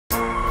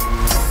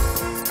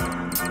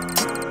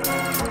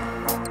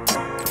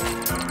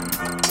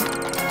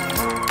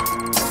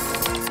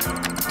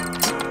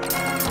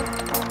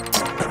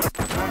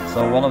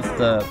So one of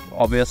the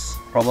obvious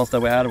problems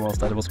that we had was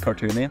that it was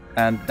cartoony,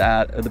 and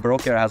that the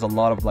Baroque era has a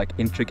lot of like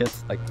intricate,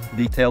 like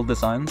detailed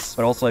designs.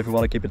 But also, if we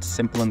want to keep it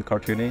simple and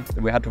cartoony,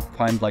 we had to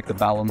find like the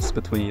balance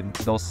between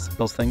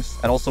those things.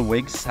 And also,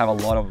 wigs have a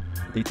lot of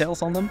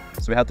details on them,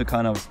 so we had to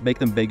kind of make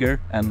them bigger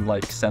and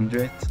like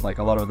accentuate like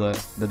a lot of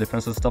the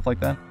differences, stuff like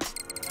that.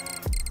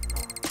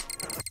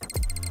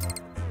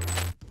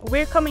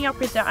 We're coming up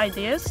with the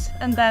ideas,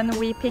 and then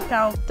we pick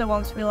out the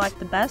ones we like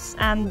the best,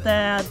 and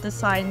the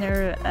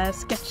designer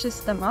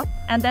sketches them up,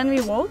 and then we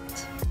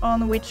vote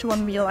on which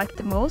one we like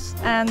the most,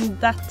 and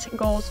that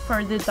goes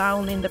further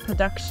down in the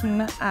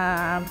production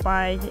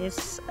by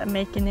his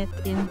making it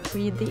in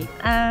 3D,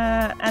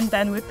 and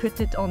then we put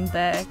it on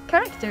the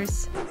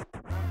characters.